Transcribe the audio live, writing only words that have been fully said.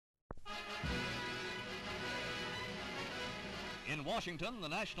In Washington, the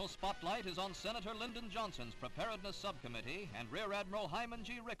national spotlight is on Senator Lyndon Johnson's Preparedness Subcommittee and Rear Admiral Hyman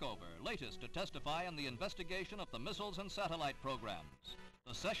G. Rickover, latest to testify in the investigation of the missiles and satellite programs.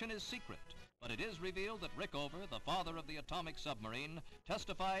 The session is secret, but it is revealed that Rickover, the father of the atomic submarine,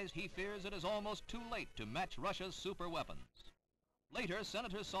 testifies he fears it is almost too late to match Russia's super weapons. Later,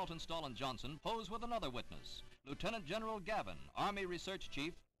 Senators Saltonstall and Johnson pose with another witness, Lieutenant General Gavin, Army Research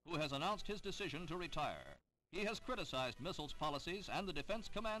Chief, who has announced his decision to retire. He has criticized missiles policies and the Defense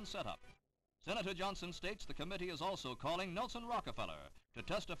Command setup. Senator Johnson states the committee is also calling Nelson Rockefeller to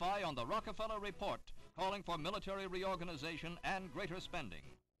testify on the Rockefeller Report, calling for military reorganization and greater spending.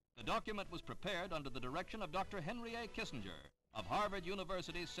 The document was prepared under the direction of Dr. Henry A. Kissinger of Harvard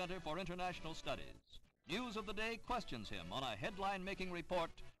University's Center for International Studies. News of the Day questions him on a headline-making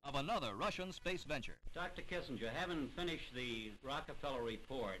report of another Russian space venture. Dr. Kissinger, having finished the Rockefeller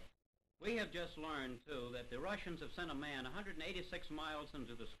Report, we have just learned, too, that the Russians have sent a man 186 miles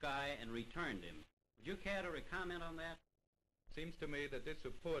into the sky and returned him. Would you care to comment on that? Seems to me that this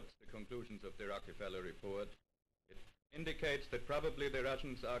supports the conclusions of the Rockefeller Report. It indicates that probably the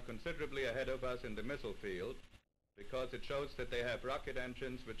Russians are considerably ahead of us in the missile field, because it shows that they have rocket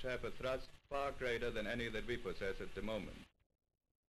engines which have a thrust far greater than any that we possess at the moment.